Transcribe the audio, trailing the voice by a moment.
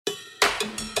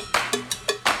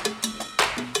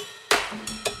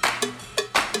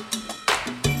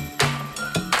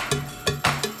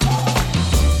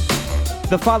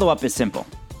The follow-up is simple.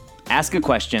 Ask a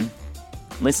question,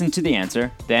 listen to the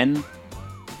answer, then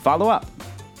follow up.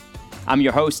 I'm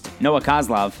your host, Noah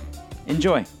Kozlov.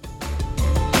 Enjoy.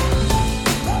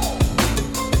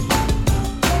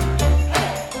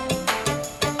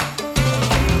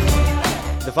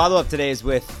 The follow-up today is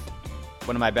with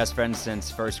one of my best friends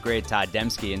since first grade, Todd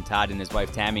Demsky, and Todd and his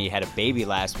wife Tammy had a baby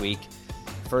last week,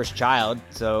 first child,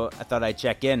 so I thought I'd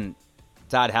check in.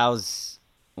 Todd, how's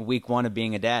week one of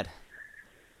being a dad?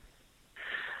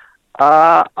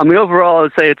 Overall, I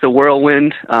would say it's a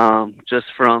whirlwind, just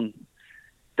from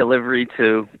delivery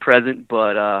to present,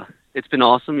 but it's been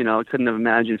awesome. I couldn't have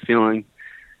imagined feeling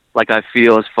like I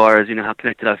feel as far as, how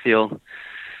connected I feel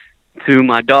to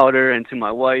my daughter and to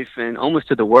my wife and almost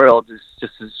to the world,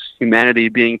 just as humanity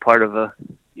being part of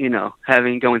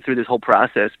going through this whole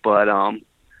process. But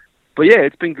yeah,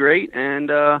 it's been great. And,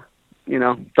 I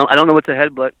don't know what's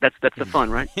ahead, but that's the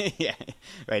fun, right? Yeah,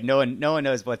 right. No one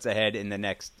knows what's ahead in the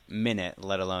next minute,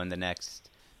 let alone the next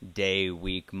day,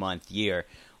 week, month, year.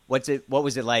 What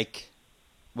was it like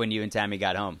when you and Tammy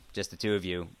got home, just the two of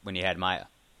you, when you had Maya?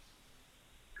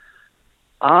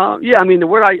 The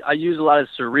word I use a lot is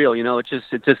surreal. It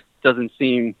just doesn't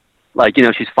seem like,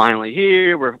 she's finally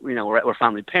here. We're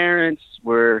finally parents.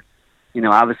 We're,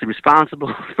 obviously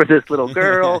responsible for this little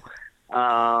girl.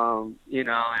 And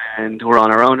we're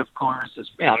on our own, of course.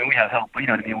 We have help, but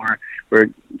we're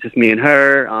just me and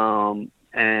her.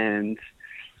 And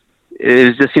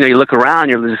it's just, you look around,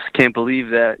 you just can't believe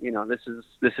that,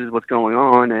 this is what's going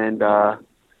on. And, but,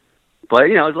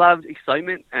 there's a lot of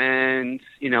excitement and,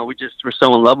 we're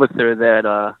so in love with her that,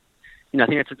 I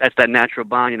think that's that natural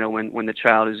bond, when the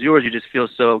child is yours, you just feel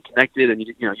so connected and,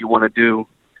 you want to do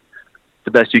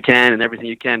the best you can and everything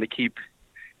you can to keep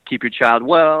your child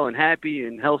well and happy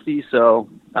and healthy. So,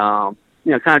 kind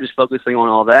of just focusing on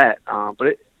all that.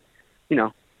 But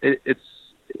it's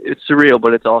surreal,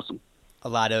 but it's awesome. A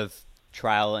lot of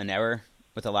trial and error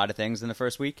with a lot of things in the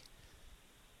first week.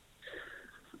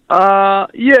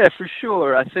 Yeah, for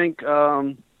sure. I think,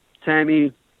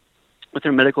 Tammy, with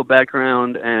her medical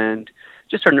background and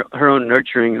just her own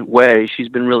nurturing way, she's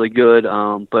been really good.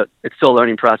 But it's still a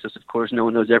learning process, of course. No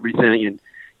one knows everything. And,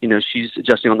 she's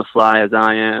adjusting on the fly as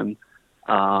I am.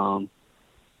 The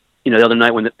other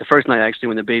night the first night actually,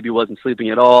 when the baby wasn't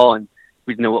sleeping at all and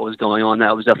we didn't know what was going on,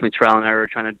 that was definitely trial and error,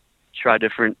 trying to try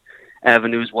different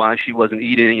avenues why she wasn't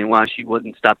eating and why she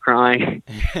wouldn't stop crying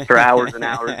for hours and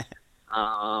hours.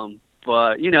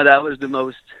 But, that was the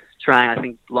most trying, I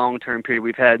think, long-term period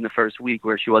we've had in the first week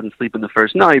where she wasn't sleeping the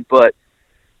first night. But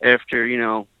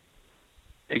after,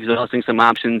 exhausting some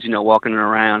options, walking her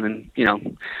around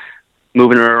and,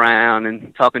 moving her around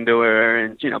and talking to her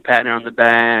and, patting her on the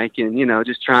back and,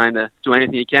 just trying to do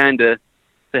anything you can to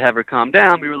have her calm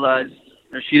down,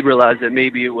 she realized that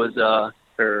maybe it was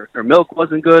her milk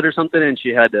wasn't good or something, and she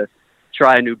had to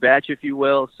try a new batch, if you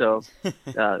will. So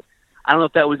I don't know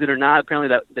if that was it or not.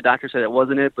 Apparently the doctor said it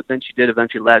wasn't it, but then she did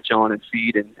eventually latch on and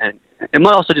feed. And it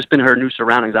might also just been her new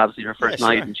surroundings, obviously her first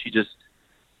night, and she just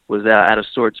was out of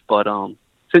sorts. But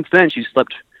since then, she's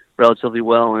slept relatively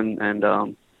well,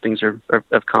 and things have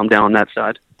calmed down on that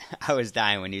side. I was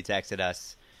dying when you texted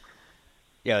us.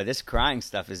 Yo, this crying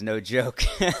stuff is no joke.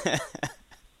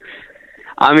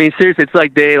 I mean, seriously, it's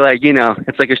like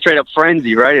it's like a straight up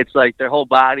frenzy, right? It's like their whole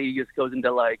body just goes into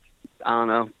I don't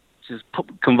know, just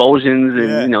convulsions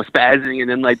and, spazzing, and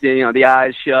then the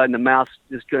eyes shut and the mouth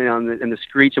just going on and the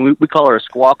screech. And we call her a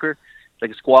squawker. It's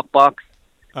like a squawk box.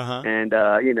 Uh-huh. And,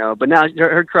 but now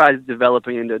her cry is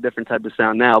developing into a different type of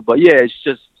sound now. But yeah,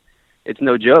 it's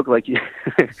no joke. And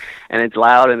it's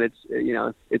loud and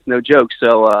it's no joke.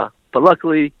 So, but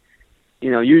luckily,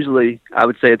 usually I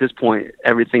would say at this point,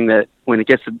 everything that when it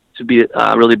gets to be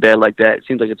really bad like that, it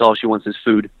seems like it's all she wants is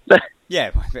food.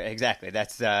 Yeah, exactly.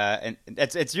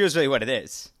 It's usually what it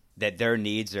is. That their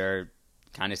needs are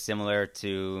kind of similar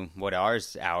to what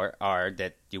ours are.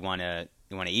 That you want to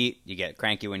eat, you get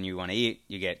cranky when you want to eat.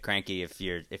 You get cranky if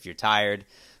you're tired.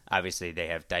 Obviously, they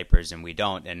have diapers and we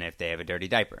don't, and if they have a dirty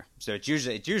diaper. So it's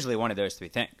usually one of those three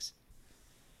things.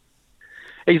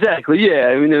 Exactly. Yeah.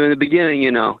 I mean, in the beginning,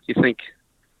 you think,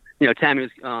 Tammy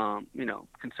was,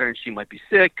 concerned she might be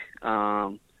sick.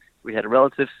 We had a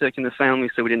relative sick in the family,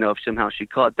 so we didn't know if somehow she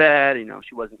caught that.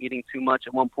 She wasn't eating too much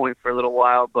at one point for a little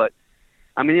while, but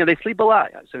I mean, they sleep a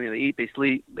lot. So, they eat, they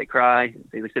sleep, they cry.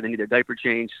 They said they need their diaper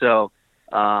change. So,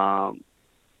 but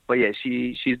yeah,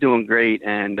 she's doing great,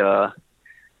 and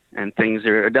things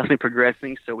are definitely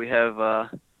progressing. So we have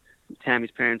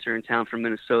Tammy's parents are in town from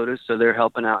Minnesota, so they're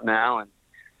helping out now, and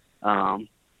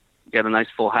got a nice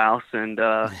full house, and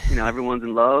everyone's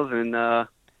in love, and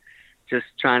just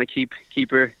trying to keep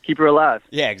her alive.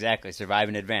 Yeah, exactly. Survive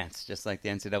in advance, just like the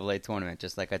NCAA tournament,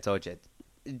 just like I told you.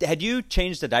 Had you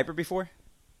changed a diaper before?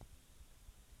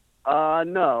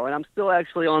 No, and I'm still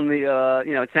actually on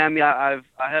the, Tammy, I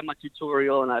had my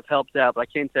tutorial and I've helped out, but I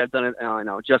can't say I've done it,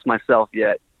 just myself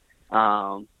yet.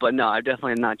 But no, I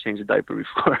definitely have not changed a diaper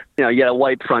before. You got to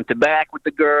wipe front to back with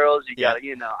the girls. You got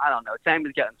to, I don't know.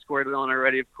 Tammy's gotten squirted on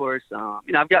already, of course.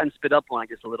 I've gotten spit up on, I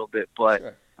guess, a little bit, but,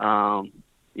 sure.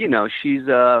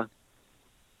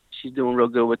 She's doing real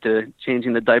good with the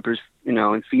changing the diapers,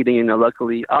 and feeding.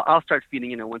 Luckily, I'll start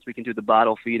feeding, once we can do the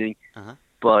bottle feeding. Uh-huh.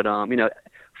 But,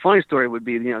 funny story would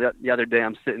be, the other day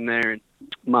I'm sitting there and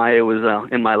Maya was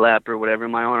in my lap or whatever,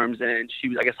 in my arms, and she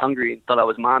was, I guess, hungry and thought I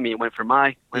was mommy and went for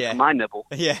my nipple.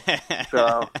 Yeah.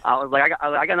 So I was like,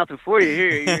 I got nothing for you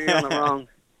here.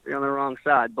 You're on the wrong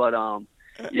side. But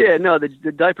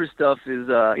the diaper stuff is,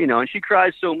 and she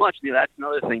cries so much. That's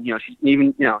another thing.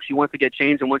 She wants to get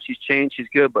changed, and once she's changed, she's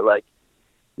good. But like,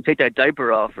 you take that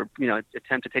diaper off, or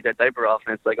attempt to take that diaper off,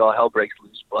 and it's like all hell breaks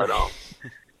loose. But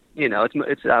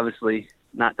it's obviously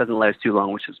doesn't last too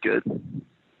long, which is good.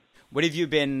 What have you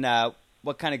been?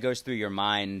 What kind of goes through your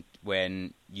mind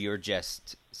when you're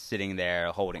just sitting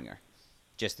there holding her,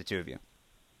 just the two of you?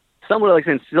 Somewhat like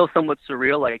it's still somewhat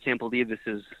surreal. Like I can't believe this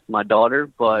is my daughter,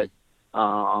 but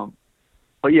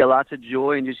yeah, lots of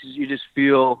joy, and you just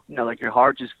feel like your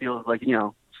heart just feels like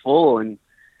full, and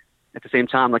at the same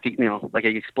time like like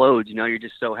it explodes. You're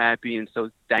just so happy and so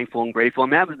thankful and grateful. I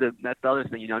mean, that's the other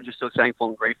thing. I'm just so thankful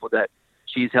and grateful that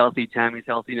she's healthy, Tammy's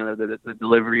healthy. The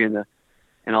delivery and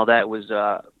all that was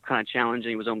kind of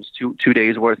challenging. It was almost two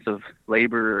days worth of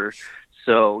labor.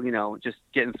 So, just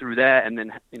getting through that, and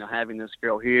then, having this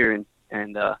girl here and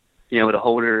being able to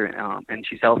hold her, and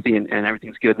she's healthy and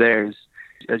everything's good there is,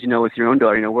 as you know, with your own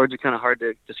daughter, words are kind of hard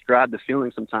to describe the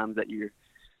feeling sometimes that your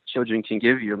children can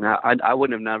give you. I mean, I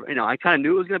wouldn't have never, I kind of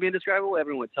knew it was going to be indescribable.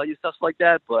 Everyone would tell you stuff like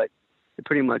that, but it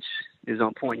pretty much is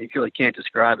on point. You really can't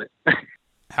describe it.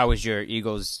 How was your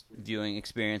Eagles viewing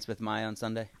experience with Maya on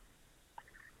Sunday?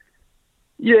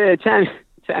 Yeah,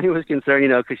 Tammy was concerned,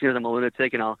 because she knows I'm a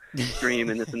lunatic and I'll scream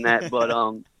and this and that. But,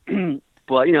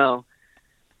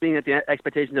 being that the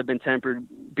expectations have been tempered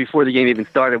before the game even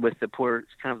started with the poor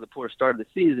start of the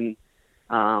season,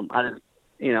 I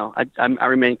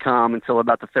remained calm until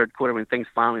about the third quarter when things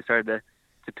finally started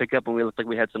to pick up and we looked like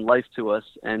we had some life to us.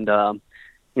 And,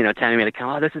 Tammy made a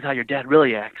comment, "Oh, this is how your dad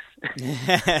really acts."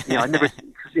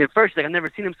 At first, I've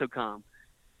never seen him so calm.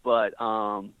 But,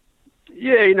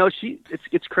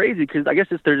 it's crazy because I guess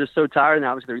they're just so tired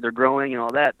now. Obviously, they're growing and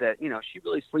all that, she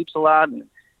really sleeps a lot and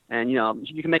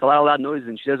you can make a lot of loud noises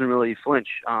and she doesn't really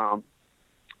flinch.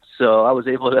 So I was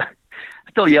able to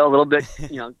still yell a little bit,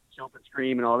 jump and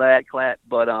scream and all that, clap.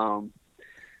 But,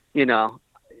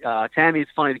 Tammy's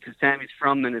funny because Tammy's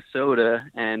from Minnesota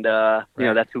and,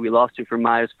 that's who we lost to for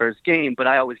Maya's first game. But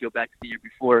I always go back to the year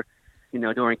before,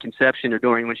 during conception or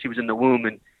during when she was in the womb,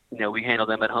 and, we handled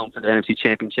them at home for the NFC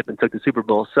Championship and took the Super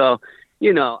Bowl. So,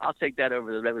 I'll take that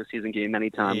over the regular season game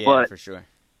anytime. Yeah, but, for sure.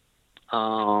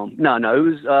 No, it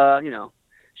was,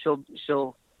 she'll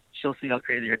see how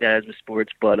crazy her dad is with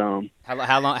sports. But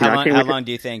how long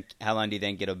do you think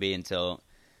it'll be until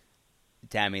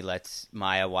Tammy lets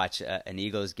Maya watch an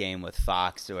Eagles game with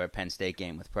Fox or a Penn State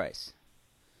game with Price?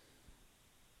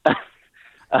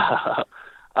 Yeah,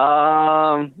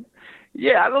 I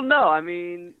don't know. I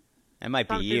mean, it might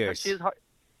be years. She has a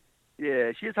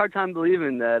hard time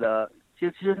believing that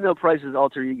she doesn't know Price's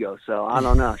alter ego. So I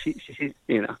don't know. She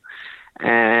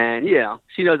and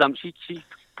she knows she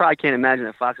probably can't imagine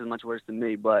that Fox is much worse than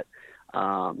me. But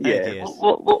we'll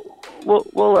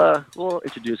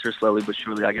introduce her slowly but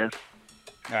surely, I guess.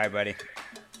 All right, buddy.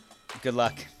 Good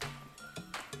luck.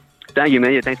 Thank you,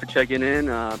 man. Yeah, thanks for checking in.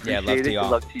 Appreciate love it. to y'all.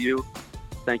 Good luck to you.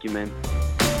 Thank you, man.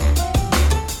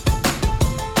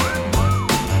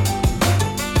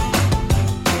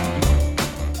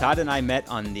 Todd and I met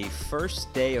on the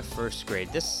first day of first grade.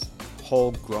 This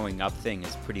whole growing up thing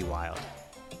is pretty wild.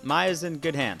 Maya's in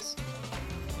good hands.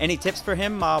 Any tips for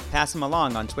him? I'll pass him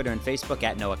along on Twitter and Facebook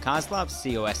at Noah Koslov,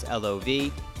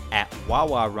 Koslov, at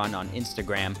Wawa Run on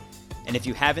Instagram. And if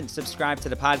you haven't subscribed to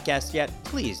the podcast yet,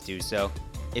 please do so.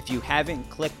 If you haven't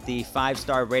clicked the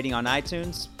 5-star rating on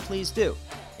iTunes, please do.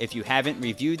 If you haven't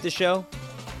reviewed the show,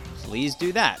 please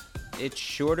do that. It's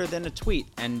shorter than a tweet,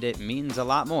 and it means a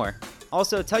lot more.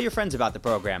 Also, tell your friends about the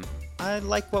program. I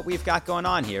like what we've got going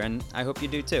on here, and I hope you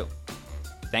do too.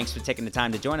 Thanks for taking the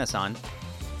time to join us on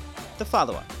The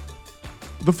Follow-Up.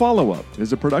 The Follow-Up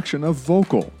is a production of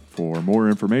Vocal. For more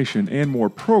information and more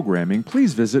programming,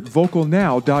 please visit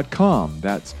vocalnow.com.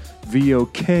 That's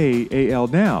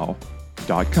VOKAL now.com.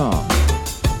 vocal.com.